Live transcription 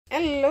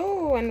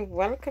Hello and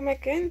welcome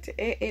again to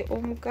AA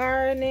Home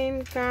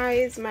Gardening,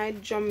 guys. My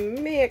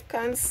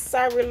Jamaican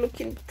sorrel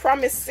looking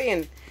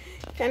promising.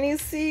 Can you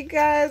see,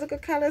 guys? Look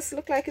at colors.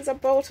 Look like it's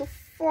about to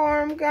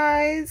form,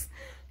 guys.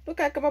 Look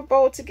like I'm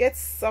about to get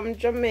some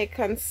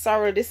Jamaican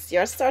sorrel this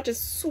year. I started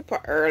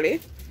super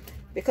early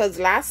because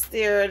last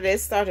year they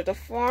started to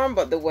form,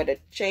 but the weather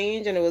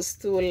changed and it was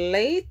too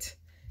late.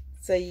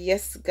 So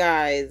yes,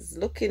 guys,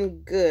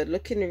 looking good,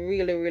 looking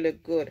really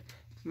good.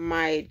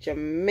 My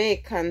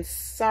Jamaican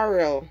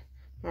sorrel,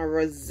 my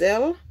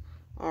Roselle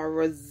or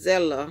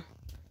Rosella,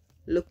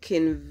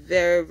 looking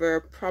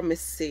very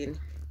promising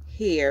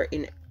here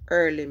in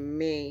early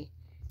May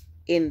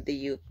in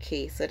the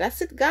UK. So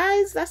that's it,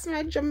 guys. That's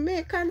my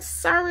Jamaican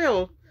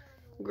sorrel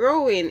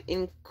growing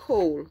in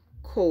cold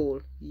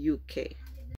UK.